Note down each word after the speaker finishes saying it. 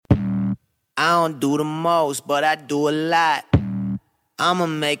I don't do the most, but I do a lot. I'ma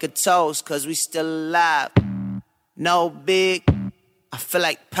make a toast, cause we still alive. No big, I feel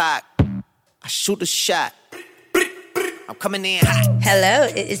like Pac. I shoot a shot. I'm coming in hot. Hello,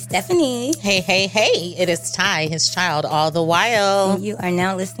 it is Stephanie. Hey, hey, hey. It is Ty, his child, all the while. And you are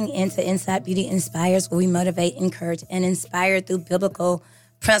now listening into Inside Beauty Inspires, where we motivate, encourage, and inspire through biblical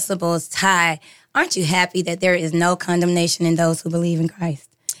principles. Ty, aren't you happy that there is no condemnation in those who believe in Christ?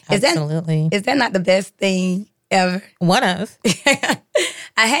 Absolutely. Is that not the best thing ever? One of.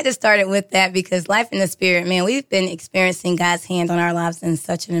 I had to start it with that because life in the spirit, man, we've been experiencing God's hand on our lives in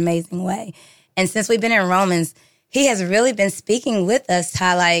such an amazing way. And since we've been in Romans, he has really been speaking with us,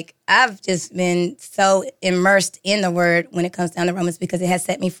 Ty. Like, I've just been so immersed in the word when it comes down to Romans because it has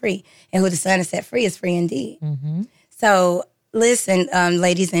set me free. And who the Son has set free is free indeed. Mm-hmm. So listen,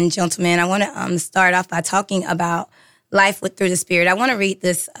 ladies and gentlemen, I want to start off by talking about life through the Spirit. I want to read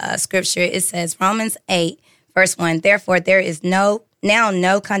this scripture. It says, Romans 8, verse 1, therefore there is now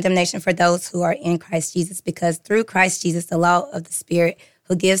no condemnation for those who are in Christ Jesus, because through Christ Jesus, the law of the Spirit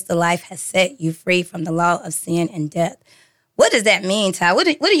who gives the life has set you free from the law of sin and death. What does that mean, Ty? What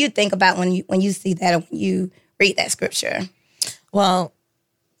do you think about when you see that or when you read that scripture? Well,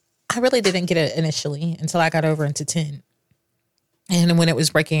 I really didn't get it initially until I got over into 10. And when it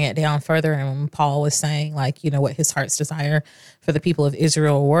was breaking it down further, and when Paul was saying, like, you know, what his heart's desire for the people of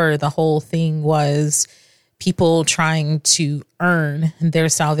Israel were, the whole thing was people trying to earn their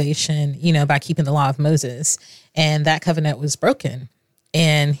salvation, you know, by keeping the law of Moses. And that covenant was broken.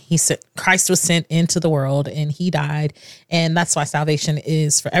 And he said Christ was sent into the world and he died. And that's why salvation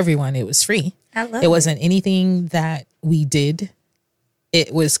is for everyone. It was free. It wasn't anything that we did.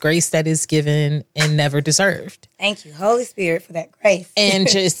 It was grace that is given and never deserved. Thank you, Holy Spirit, for that grace. And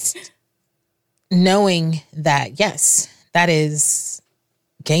just knowing that, yes, that is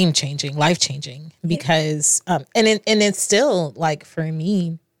game changing, life changing, because, and it's still like for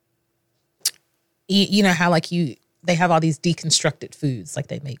me, you know how like they have all these deconstructed foods like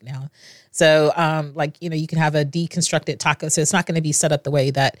they make now. So like, you know, you can have a deconstructed taco. So it's not going to be set up the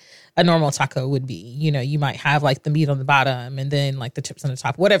way that a normal taco would be. You know, you might have like the meat on the bottom and then like the chips on the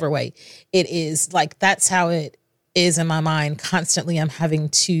top, whatever way it is. Like that's how it is in my mind. Constantly I'm having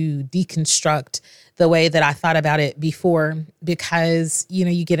to deconstruct the way that I thought about it before because, you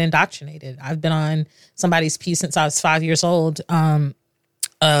know, you get indoctrinated. I've been on somebody's pew since I was 5 years old.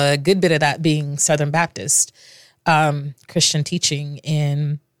 A good bit of that being Southern Baptist Christian teaching,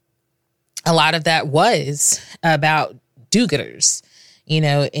 and a lot of that was about do-gooders, you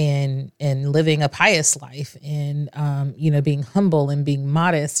know, and living a pious life and, you know, being humble and being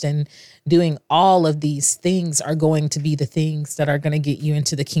modest and doing all of these things are going to be the things that are going to get you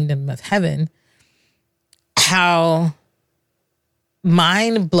into the kingdom of heaven. How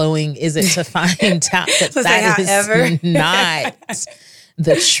mind-blowing is it to find out that that is not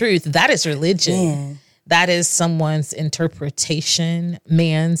the truth? That is religion. Man. That is someone's interpretation,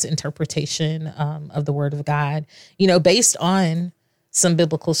 man's interpretation of the word of God, you know, based on some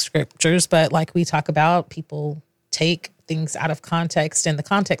biblical scriptures. But like we talk about, people take things out of context and the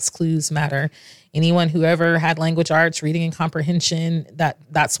context clues matter. Anyone who ever had language arts, reading and comprehension,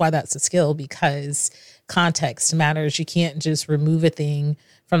 that's why that's a skill, because context matters. You can't just remove a thing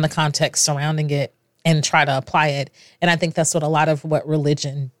from the context surrounding it and try to apply it. And I think that's what a lot of what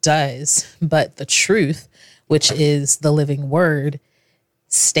religion does. But the truth, which is the living word,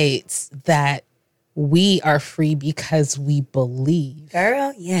 states that we are free because we believe.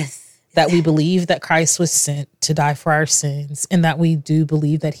 Girl, yes. That we believe that Christ was sent to die for our sins, and that we do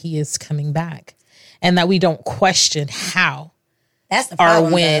believe that he is coming back, and that we don't question how that's the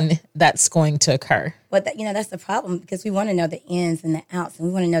problem, or when that's going to occur. But that's the problem, because we want to know the ins and the outs, and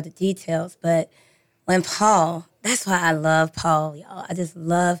we want to know the details. But when Paul, that's why I love Paul, y'all. I just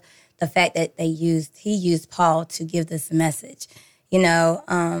love the fact that he used Paul to give this message. You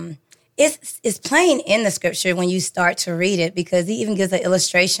know, it's plain in the scripture when you start to read it, because he even gives an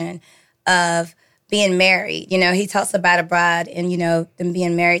illustration of being married. You know, he talks about a bride and, you know, them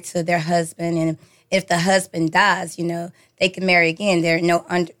being married to their husband. And if the husband dies, you know, they can marry again. They're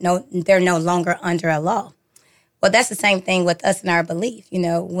no longer under a law. Well, that's the same thing with us in our belief. You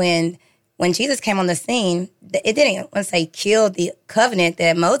know, when Jesus came on the scene, it didn't, I want to say, kill the covenant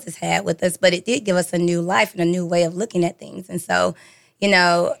that Moses had with us, but it did give us a new life and a new way of looking at things. And so, you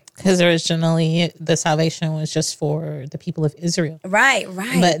know, because originally the salvation was just for the people of Israel. Right.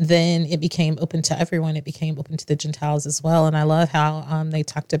 But then it became open to everyone. It became open to the Gentiles as well. And I love how they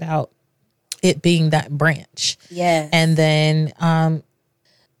talked about it being that branch. Yeah. And then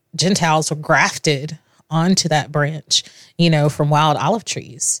Gentiles were grafted onto that branch, you know, from wild olive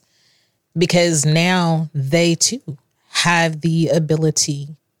trees. because now they too have the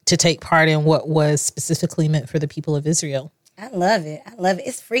ability to take part in what was specifically meant for the people of Israel. I love it. I love it.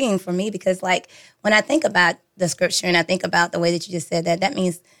 It's freeing for me because, like, when I think about the scripture and I think about the way that you just said that, that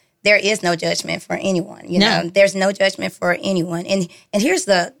means there is no judgment for anyone. You know, there's no judgment for anyone. And here's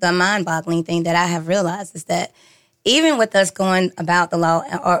the mind-boggling thing that I have realized is that even with us going about the law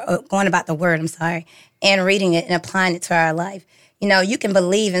or going about the word, and reading it and applying it to our life, you know, you can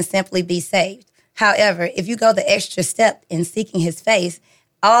believe and simply be saved. However, if you go the extra step in seeking his face,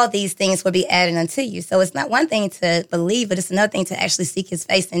 all these things will be added unto you. So it's not one thing to believe, but it's another thing to actually seek his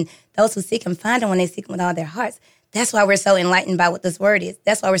face. And those who seek him find him when they seek him with all their hearts. That's why we're so enlightened by what this word is.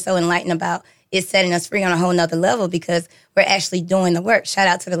 That's why we're so enlightened about it setting us free on a whole nother level, because we're actually doing the work. Shout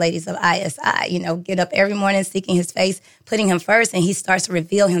out to the ladies of ISI. You know, get up every morning seeking his face, putting him first, and he starts to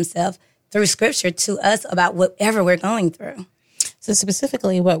reveal himself through scripture to us about whatever we're going through. So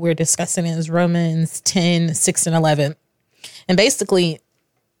specifically what we're discussing is Romans 10, 6 and 11. And basically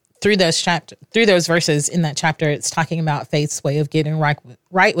through those verses in that chapter, it's talking about faith's way of getting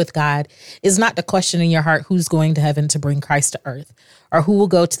right with God is not the question in your heart, who's going to heaven to bring Christ to earth, or who will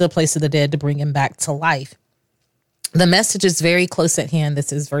go to the place of the dead to bring him back to life. The message is very close at hand.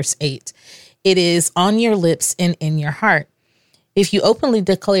 This is verse 8. It is on your lips and in your heart. If you openly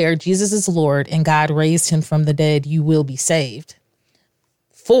declare Jesus is Lord and God raised him from the dead, you will be saved.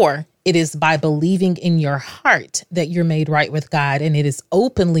 4, it is by believing in your heart that you're made right with God, and it is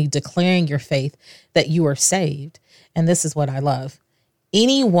openly declaring your faith that you are saved. And this is what I love.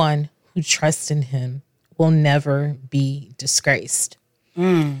 Anyone who trusts in him will never be disgraced.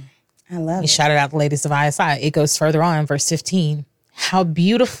 I love He it. shouted out the ladies of ISI. It goes further on, verse 15. How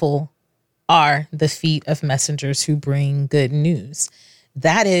beautiful are the feet of messengers who bring good news.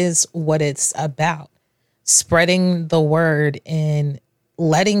 That is what it's about. Spreading the word and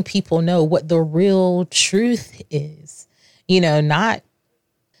letting people know what the real truth is. You know, not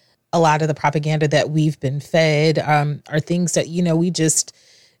a lot of the propaganda that we've been fed are things that, you know, we just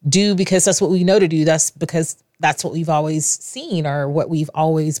do because that's what we know to do. That's because that's what we've always seen or what we've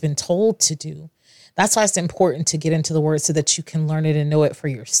always been told to do. That's why it's important to get into the word so that you can learn it and know it for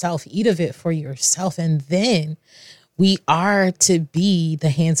yourself, eat of it for yourself. And then we are to be the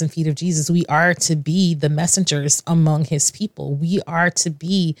hands and feet of Jesus. We are to be the messengers among his people. We are to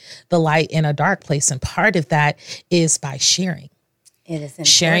be the light in a dark place. And part of that is by sharing. It is important.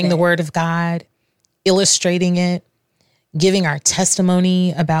 Sharing the word of God, illustrating it, giving our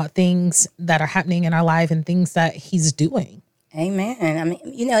testimony about things that are happening in our life and things that he's doing. Amen. I mean,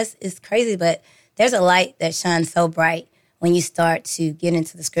 you know, it's crazy, but there's a light that shines so bright when you start to get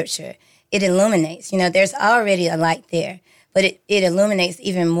into the scripture. It illuminates. You know, there's already a light there, but it illuminates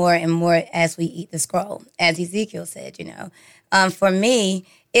even more and more as we eat the scroll, as Ezekiel said, you know. For me,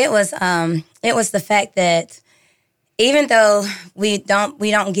 it was the fact that even though we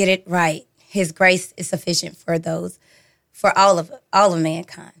don't get it right, his grace is sufficient for all of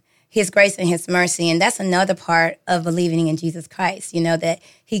mankind. His grace and his mercy. And that's another part of believing in Jesus Christ, you know, that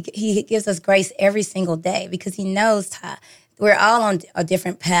he gives us grace every single day because he knows, Ty, we're all on a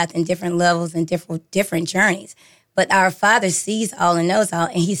different path and different levels and different journeys. But our Father sees all and knows all,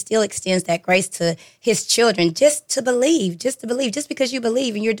 and he still extends that grace to his children just to believe, just because you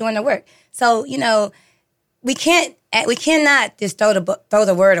believe and you're doing the work. So, you know, we cannot just throw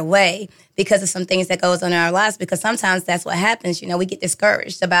the word away because of some things that goes on in our lives, because sometimes that's what happens. You know, we get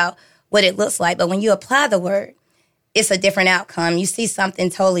discouraged about what it looks like. But when you apply the word, it's a different outcome. You see something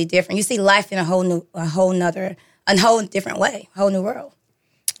totally different. You see life in a whole different way, a whole new world.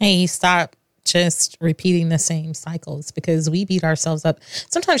 Hey, stop just repeating the same cycles because we beat ourselves up.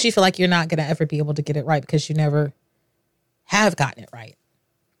 Sometimes you feel like you're not going to ever be able to get it right because you never have gotten it right.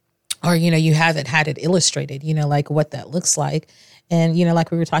 Or, you know, you haven't had it illustrated, you know, like what that looks like. And, you know,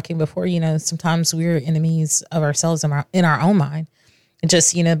 like we were talking before, you know, sometimes we're enemies of ourselves in our own mind.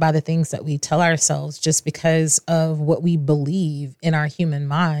 Just, you know, by the things that we tell ourselves just because of what we believe in our human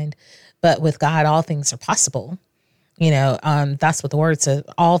mind. But with God, all things are possible. You know, that's what the word says.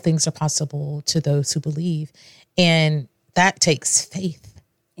 All things are possible to those who believe. And that takes faith.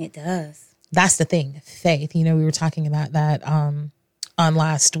 It does. That's the thing. Faith. You know, we were talking about that on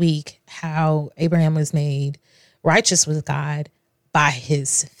last week, how Abraham was made righteous with God by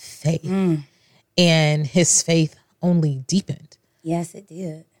his faith. And his faith only deepened. Yes, it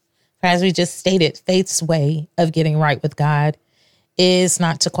did. As we just stated, faith's way of getting right with God is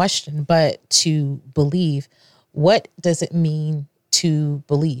not to question, but to believe. What does it mean to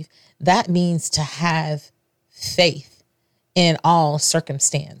believe? That means to have faith in all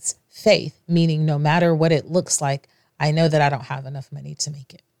circumstance. Faith, meaning no matter what it looks like, I know that I don't have enough money to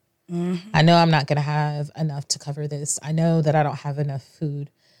make it. I know I'm not going to have enough to cover this. I know that I don't have enough food,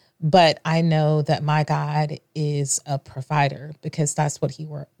 but I know that my God is a provider because that's what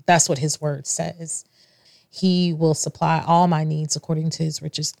his word says. He will supply all my needs according to his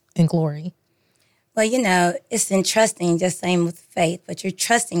riches and glory. Well, you know, it's entrusting, just same with faith, but you're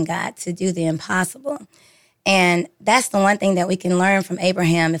trusting God to do the impossible. And that's the one thing that we can learn from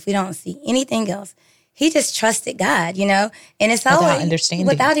Abraham if we don't see anything else. He just trusted God, you know, and it's always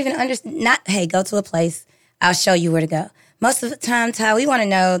without even understanding. Not, hey, go to a place. I'll show you where to go. Most of the time, Ty, we want to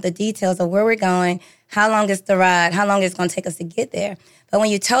know the details of where we're going, how long is the ride, how long it's going to take us to get there. But when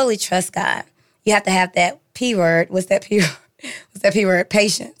you totally trust God, you have to have that P word. What's that P word? What's that P word?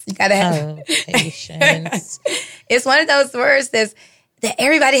 Patience. You got to have patience. It's one of those words that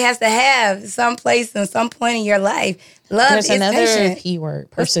everybody has to have some place and some point in your life. Love There's is another patient. P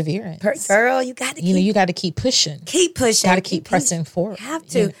word, perseverance. Girl, you got to you got to keep pushing. Keep pushing. Got to keep pressing forward. You have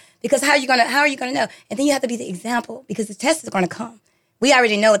to. Because how are you going to know? And then you have to be the example because the test is going to come. We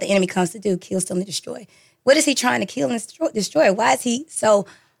already know what the enemy comes to do, kill, steal, and destroy. What is he trying to kill and destroy? Why is he so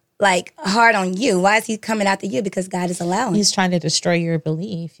hard on you? Why is he coming after you? Because God is allowing. He's trying to destroy your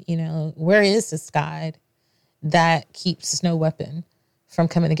belief. You know, where is this God that keeps no weapon from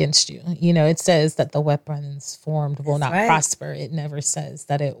coming against you? You know, it says that the weapons formed will not prosper. It never says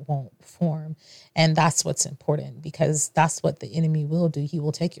that it won't form. And that's what's important because that's what the enemy will do. He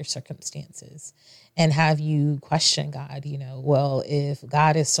will take your circumstances and have you question God. You know, well, if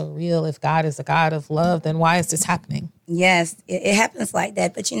God is so real, if God is a God of love, then why is this happening? Yes, it happens like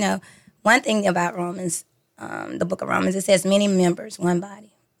that. But, you know, one thing about Romans, the book of Romans, it says many members, one body.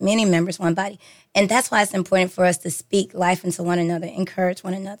 Many members, one body. And that's why it's important for us to speak life into one another, encourage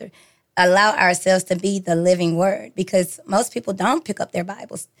one another, allow ourselves to be the living word because most people don't pick up their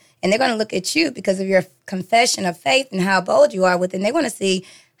Bibles. And they're going to look at you because of your confession of faith and how bold you are with it. And they want to see,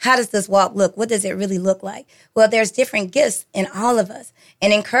 how does this walk look? What does it really look like? Well, there's different gifts in all of us.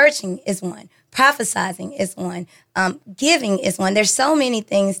 And encouraging is one. Prophesizing is one. Giving is one. There's so many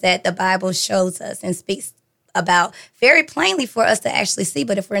things that the Bible shows us and speaks about very plainly for us to actually see.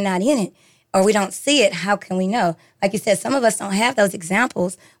 But if we're not in it or we don't see it, how can we know? Like you said, some of us don't have those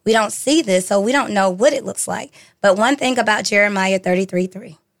examples. We don't see this, so we don't know what it looks like. But one thing about Jeremiah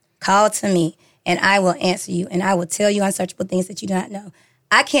 33:3, call to me and I will answer you and I will tell you unsearchable things that you do not know.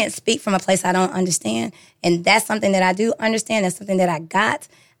 I can't speak from a place I don't understand. And that's something that I do understand. That's something that I got.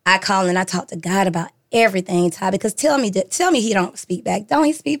 I call and I talk to God about everything, Ty, because tell me he don't speak back. Don't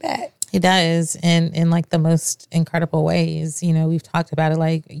he speak back? He does. And in like the most incredible ways, you know, we've talked about it,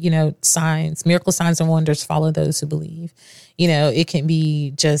 like, you know, signs, miracle signs and wonders follow those who believe. You know, it can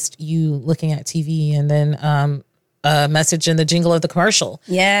be just you looking at TV and then a message in the jingle of the commercial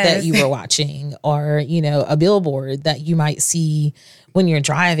that you were watching, or, you know, a billboard that you might see when you're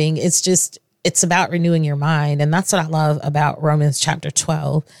driving. It's about renewing your mind. And that's what I love about Romans chapter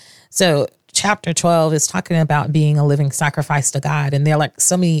 12. So chapter 12 is talking about being a living sacrifice to God. And there are like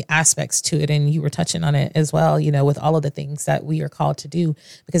so many aspects to it. And you were touching on it as well, you know, with all of the things that we are called to do,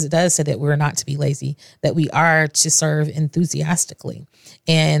 because it does say that we're not to be lazy, that we are to serve enthusiastically.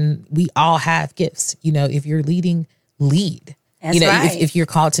 And we all have gifts. You know, if you're leading, lead. That's you know, right. if you're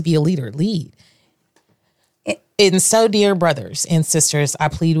called to be a leader, lead. And so, dear brothers and sisters, I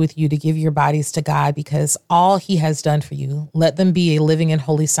plead with you to give your bodies to God because all he has done for you, let them be a living and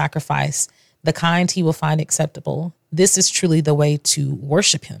holy sacrifice, the kind he will find acceptable. This is truly the way to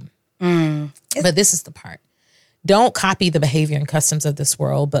worship him. But this is the part. Don't copy the behavior and customs of this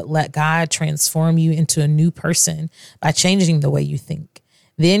world, but let God transform you into a new person by changing the way you think.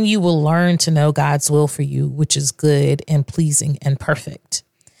 Then you will learn to know God's will for you, which is good and pleasing and perfect.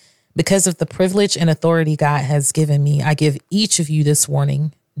 Because of the privilege and authority God has given me, I give each of you this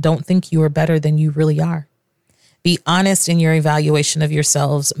warning. Don't think you are better than you really are. Be honest in your evaluation of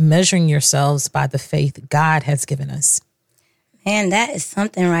yourselves, measuring yourselves by the faith God has given us. Man, that is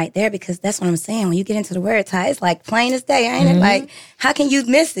something right there, because that's what I'm saying. When you get into the word, Ty, it's like plain as day, ain't it? Like, how can you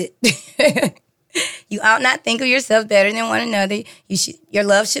miss it? You ought not think of yourself better than one another. Your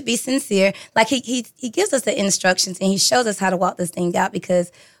love should be sincere. Like he gives us the instructions and he shows us how to walk this thing out,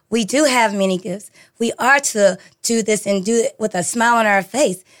 because we do have many gifts. We are to do this and do it with a smile on our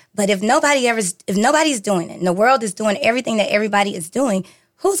face. But if nobody's doing it, and the world is doing everything that everybody is doing,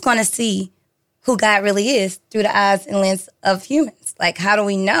 who's going to see who God really is through the eyes and lens of humans? Like, how do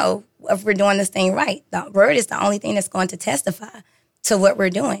we know if we're doing this thing right? The word is the only thing that's going to testify to what we're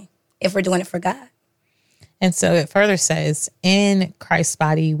doing, if we're doing it for God. And so it further says, in Christ's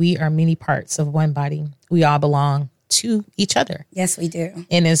body, we are many parts of one body. We all belong to each other. Yes, we do.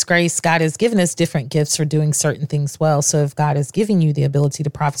 In His grace, God has given us different gifts for doing certain things well. So if God has given you the ability to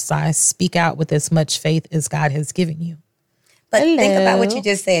prophesy, speak out with as much faith as God has given you. But think about what you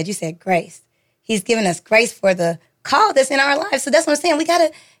just said. You said grace. He's given us grace for the call that's in our lives. So that's what I'm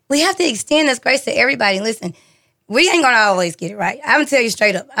saying. We have to extend this grace to everybody. Listen, we ain't going to always get it right. I'm going to tell you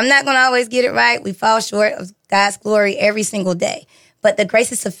straight up. I'm not going to always get it right. We fall short of God's glory every single day. But the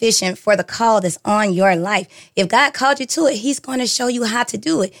grace is sufficient for the call that's on your life. If God called you to it, He's going to show you how to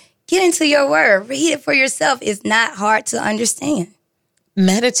do it. Get into your word. Read it for yourself. It's not hard to understand.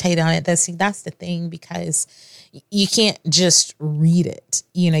 Meditate on it. That's the thing, because you can't just read it.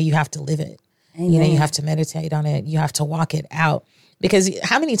 You have to live it. Amen. You have to meditate on it. You have to walk it out. Because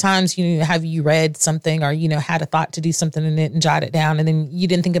how many times have you read something or, had a thought to do something in it and jot it down and then you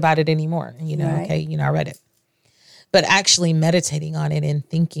didn't think about it anymore. Right. Okay, I read it. But actually meditating on it and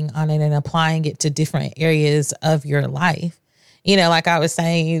thinking on it and applying it to different areas of your life. Like I was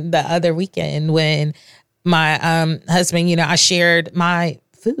saying the other weekend when my husband, I shared my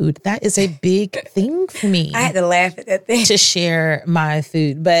food. That is a big thing for me. I had to laugh at that thing. To share my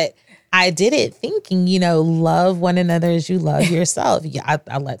food. But I did it thinking, love one another as you love yourself. Yeah,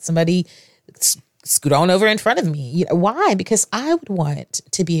 I let somebody scoot on over in front of me. Why? Because I would want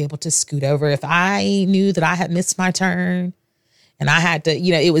to be able to scoot over if I knew that I had missed my turn and I had to,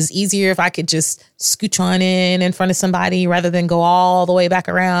 it was easier if I could just scooch on in front of somebody rather than go all the way back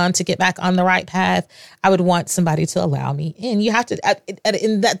around to get back on the right path. I would want somebody to allow me in. You have to,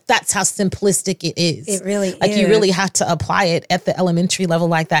 and that's how simplistic it is. It really is. Like you really have to apply it at the elementary level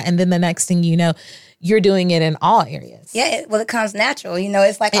like that. And then the next thing you know, you're doing it in all areas. Yeah, it comes natural.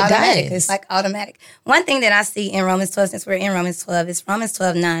 It's like automatic. Does. It's like automatic. One thing that I see in Romans 12, since we're in Romans 12, is Romans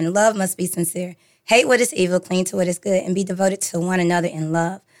 12:9. Love must be sincere. Hate what is evil, cling to what is good, and be devoted to one another in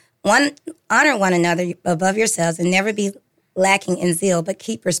love. Honor one another above yourselves, and never be lacking in zeal, but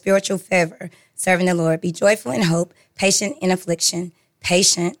keep your spiritual fervor, serving the Lord. Be joyful in hope, patient in affliction,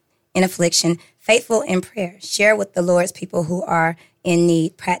 faithful in prayer. Share with the Lord's people who are in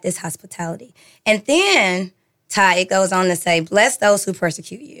need. Practice hospitality. And then, Ty, it goes on to say, bless those who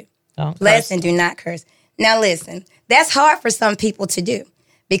persecute you. Bless and do not curse. Now, listen, that's hard for some people to do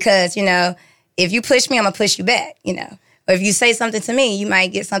because, if you push me, I'm going to push you back, Or if you say something to me, you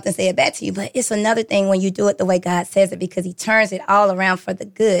might get something said back to you. But it's another thing when you do it the way God says it because He turns it all around for the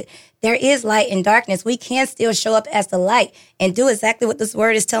good. There is light in darkness. We can still show up as the light and do exactly what this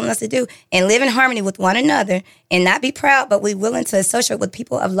word is telling us to do and live in harmony with one another and not be proud, but be willing to associate with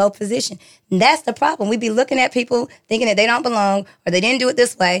people of low position. And that's the problem. We be looking at people thinking that they don't belong or they didn't do it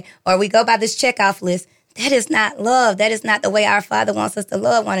this way or we go by this checkoff list. That is not love. That is not the way our Father wants us to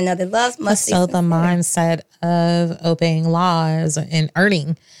love one another. Love must be so sincere. The mindset of obeying laws and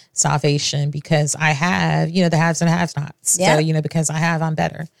earning salvation because I have, the haves and have-nots. Yeah. So, because I have, I'm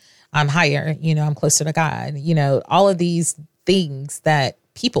better. I'm higher. I'm closer to God. All of these things that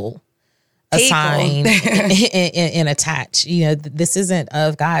people assign and attach. This isn't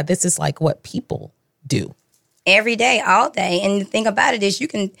of God. This is like what people do. Every day, all day. And the thing about it is you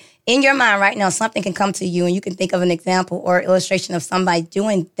can, in your mind right now, something can come to you and you can think of an example or illustration of somebody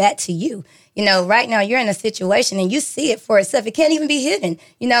doing that to you. Right now you're in a situation and you see it for itself. It can't even be hidden.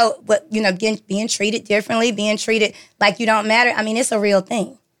 Being treated differently, being treated like you don't matter. I mean, it's a real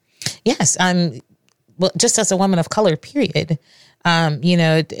thing. Yes. Just as a woman of color, period.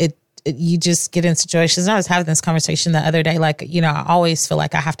 You just get in situations. I was having this conversation the other day, like, I always feel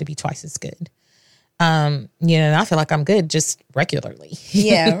like I have to be twice as good. And I feel like I'm good just regularly.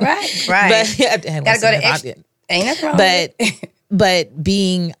 Yeah, right. But gotta go to extra. Ain't nothing wrong. But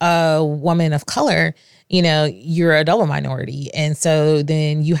being a woman of color, you're a double minority. And so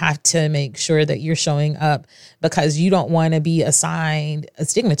then you have to make sure that you're showing up because you don't want to be assigned a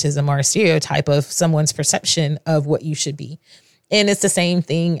stigmatism or a stereotype of someone's perception of what you should be. And it's the same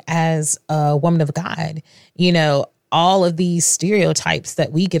thing as a woman of God, all of these stereotypes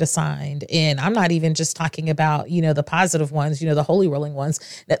that we get assigned. And I'm not even just talking about, the positive ones, the holy rolling ones,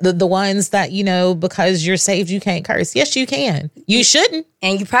 the ones that, because you're saved, you can't curse. Yes, you can. You shouldn't.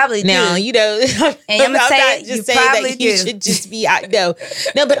 And you probably now, do. And I'm not just saying that you should just be, no,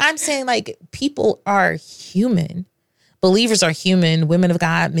 but I'm saying like people are human. Believers are human. Women of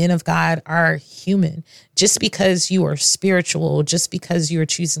God, men of God are human. Just because you are spiritual, just because you are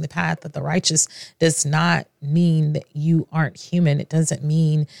choosing the path of the righteous does not mean that you aren't human. It doesn't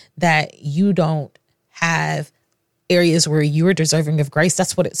mean that you don't have areas where you're deserving of grace.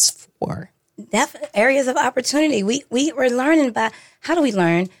 That's what it's for. Areas of opportunity. We're learning about, how do we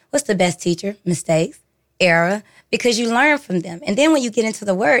learn? What's the best teacher? Mistakes. error because you learn from them. And then when you get into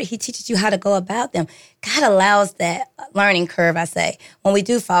the word, he teaches you how to go about them. God allows that learning curve, I say, when we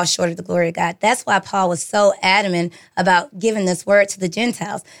do fall short of the glory of God. That's why Paul was so adamant about giving this word to the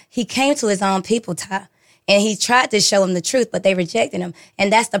Gentiles. He came to his own people, Ty, and he tried to show them the truth, but they rejected him.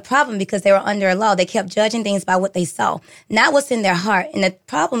 And that's the problem because they were under a law. They kept judging things by what they saw, not what's in their heart. And the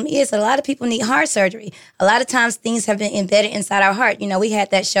problem is a lot of people need heart surgery. A lot of times things have been embedded inside our heart. You know, we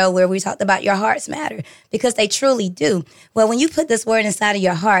had that show where we talked about your hearts matter because they truly do. Well, when you put this word inside of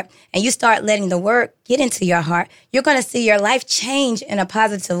your heart and you start letting the word get into your heart, you're going to see your life change in a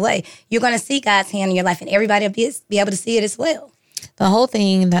positive way. You're going to see God's hand in your life and everybody will be able to see it as well. The whole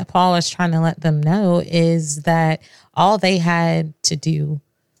thing that Paul was trying to let them know is that all they had to do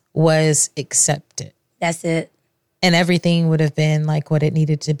was accept it. That's it. And everything would have been like what it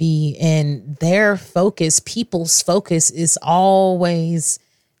needed to be. And their focus, people's focus, is always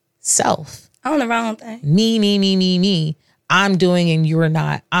self. On the wrong thing. Me. I'm doing and you're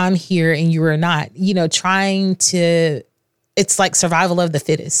not. I'm here and you're not. You know, trying to, it's like survival of the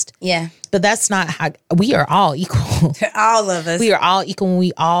fittest. Yeah. But that's not how, we are all equal. All of us. We are all equal and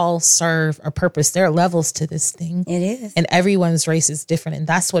we all serve a purpose. There are levels to this thing. It is. And everyone's race is different. And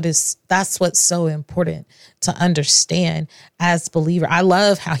that's what's so important to understand as believer. I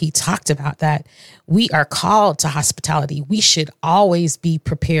love how he talked about that. We are called to hospitality. We should always be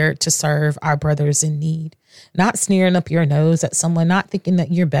prepared to serve our brothers in need. Not sneering up your nose at someone, not thinking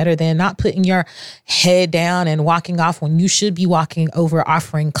that you're better than, not putting your head down and walking off when you should be walking over,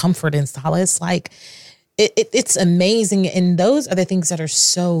 offering comfort and solace. Like it's amazing. And those are the things that are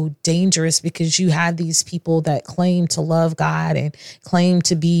so dangerous because you have these people that claim to love God and claim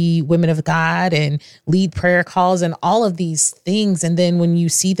to be women of God and lead prayer calls and all of these things. And then when you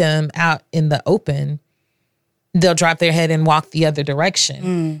see them out in the open, they'll drop their head and walk the other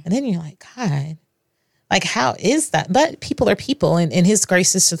direction. And then you're like, God, like, how is that? But people are people, and his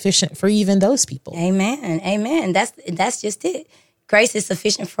grace is sufficient for even those people. Amen. Amen. That's just it. Grace is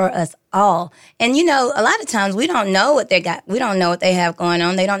sufficient for us all. And, you know, a lot of times we don't know what they got. We don't know what they have going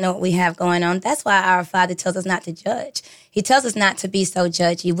on. They don't know what we have going on. That's why our Father tells us not to judge. He tells us not to be so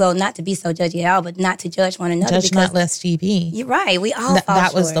judgy. Well, not to be so judgy at all, but not to judge one another. Judge not lest ye be. You're right. We all fall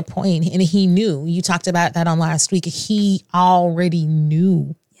That short. was the point. And he knew. You talked about that on last week. He already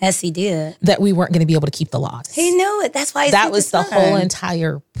knew. Yes, he did. That we weren't going to be able to keep the laws. He knew it. That's why he that was the whole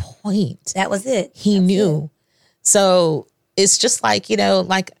entire point. That was it. He knew. So it's just like, you know,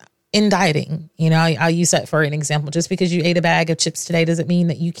 like in dieting, you know, I'll use that for an example. Just because you ate a bag of chips today doesn't mean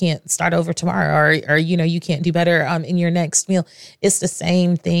that you can't start over tomorrow or you know, you can't do better in your next meal. It's the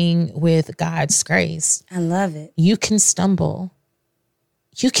same thing with God's grace. I love it. You can stumble.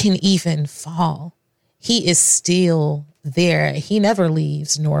 You can even fall. He is still there. He never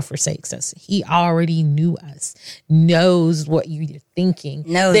leaves nor forsakes us. He already knew us, knows what you're thinking.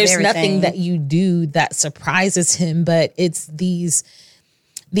 There's everything. Nothing that you do that surprises him, but it's these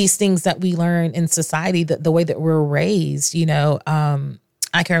things that we learn in society, that the way that we're raised, you know.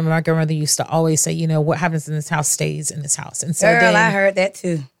 I can remember my grandmother used to always say, you know, what happens in this house stays in this house. And so Girl, I heard that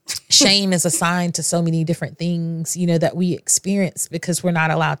too. Shame is assigned to so many different things, you know, that we experience because we're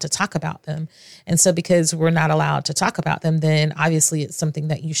not allowed to talk about them. And so because we're not allowed to talk about them, then obviously it's something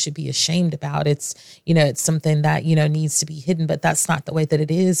that you should be ashamed about. It's, you know, it's something that, you know, needs to be hidden, but that's not the way that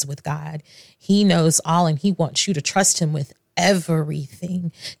it is with God. He knows all and he wants you to trust him with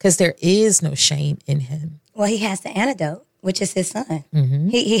everything because there is no shame in him. Well, he has the antidote, which is his son. Mm-hmm.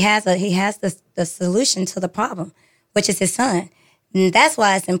 He has the solution to the problem, which is his son. And that's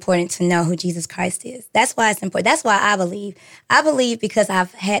why it's important to know who Jesus Christ is. That's why it's important. That's why I believe. I believe because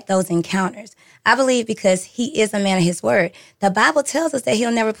I've had those encounters. I believe because he is a man of his word. The Bible tells us that he'll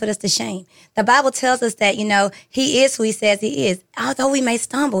never put us to shame. The Bible tells us that, you know, he is who he says he is. Although we may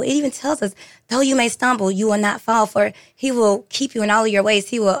stumble, it even tells us, though you may stumble, you will not fall, for he will keep you in all of your ways.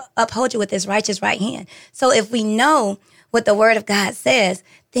 He will uphold you with his righteous right hand. So if we know what the word of God says,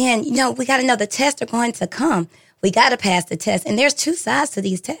 then, you know, we got to know the tests are going to come. We got to pass the test. And there's two sides to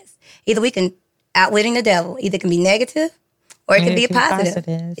these tests. Either we can outwitting the devil. Either it can be negative or it can be positive.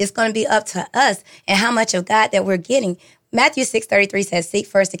 It's going to be up to us and how much of God that we're getting. Matthew 6:33 says, seek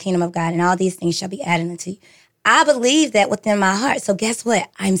first the kingdom of God and all these things shall be added unto you. I believe that within my heart. So guess what?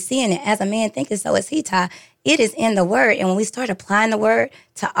 I'm seeing it. As a man thinketh, so is he, Ty. It is in the word. And when we start applying the word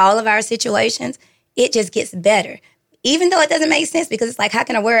to all of our situations, it just gets better. Even though it doesn't make sense because it's like, how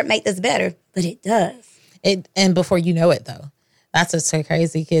can a word make this better? But it does. And before you know it, though, that's what's so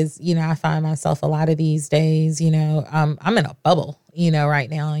crazy because, you know, I find myself a lot of these days, you know, I'm in a bubble, you know, right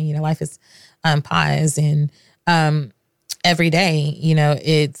now. You know, life is pies and every day, you know,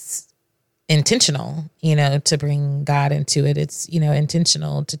 it's intentional, to bring God into it. It's,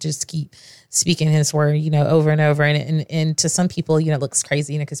 intentional to just keep speaking his word, over and over. And to some people, it looks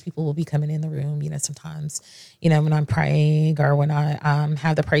crazy, because people will be coming in the room, sometimes, when I'm praying or when I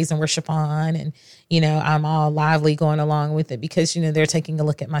have the praise and worship on and, I'm all lively going along with it because, they're taking a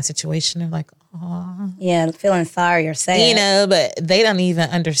look at my situation. They're like, oh, yeah, feeling sorry or sad, but they don't even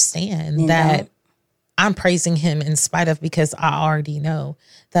understand that I'm praising him in spite of, because I already know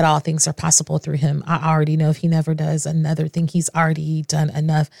that all things are possible through him. I already know if he never does another thing, he's already done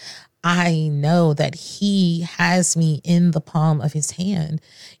enough. I know that he has me in the palm of his hand.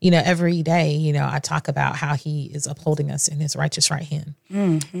 Every day, I talk about how he is upholding us in his righteous right hand.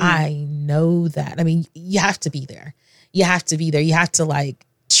 Mm-hmm. I know that. I mean, you have to be there. You have to be there. You have to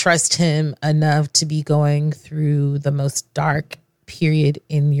trust him enough to be going through the most dark period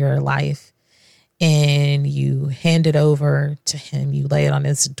in your life. And you hand it over to him. You lay it on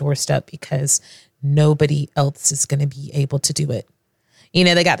his doorstep because nobody else is going to be able to do it.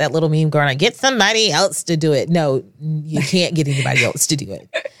 They got that little meme going on, get somebody else to do it. No, you can't get anybody else to do it.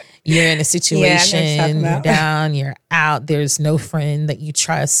 You're in a situation, you're down, you're out. There's no friend that you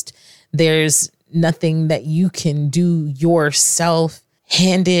trust. There's nothing that you can do yourself.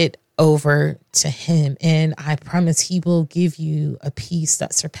 Hand it over to him. And I promise he will give you a peace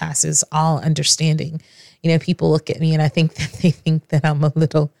that surpasses all understanding. People look at me and I think that they think that I'm a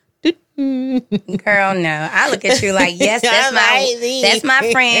little... Girl, no. I look at you like, yes, that's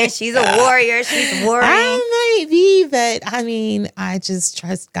my friend. She's a warrior. She's warring. I might be, but I just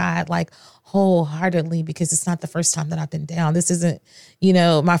trust God wholeheartedly because it's not the first time that I've been down. This isn't,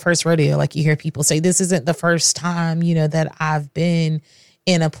 my first rodeo. Like you hear people say, this isn't the first time, that I've been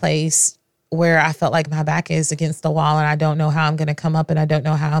in a place where I felt like my back is against the wall and I don't know how I'm going to come up and I don't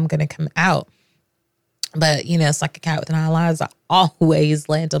know how I'm going to come out. But, it's like a cat with 9 lives. I always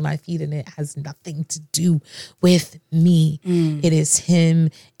land on my feet and it has nothing to do with me. It is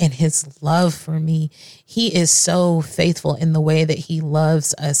him and his love for me. He is so faithful in the way that he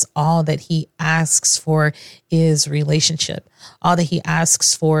loves us. All that he asks for is relationship. All that he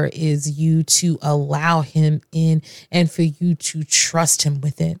asks for is you to allow him in and for you to trust him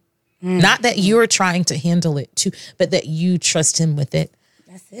with it. Not that you're trying to handle it too, but that you trust him with it.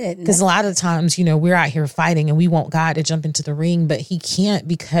 That's it. Because a lot of times, we're out here fighting and we want God to jump into the ring, but he can't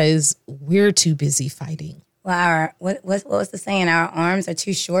because we're too busy fighting. Well, what was the saying? Our arms are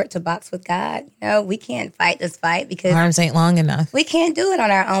too short to box with God. We can't fight this fight because arms ain't long enough. We can't do it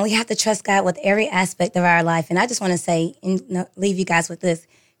on our own. We have to trust God with every aspect of our life. And I just want to say, and leave you guys with this.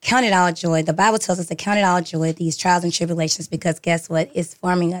 Count it all joy. The Bible tells us to count it all joy, these trials and tribulations, because guess what? It's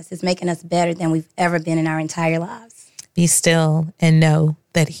forming us. It's making us better than we've ever been in our entire lives. Be still and know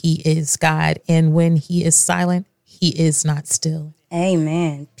that he is God. And when he is silent, he is not still.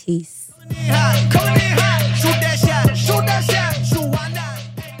 Amen. Peace. Coming in hot.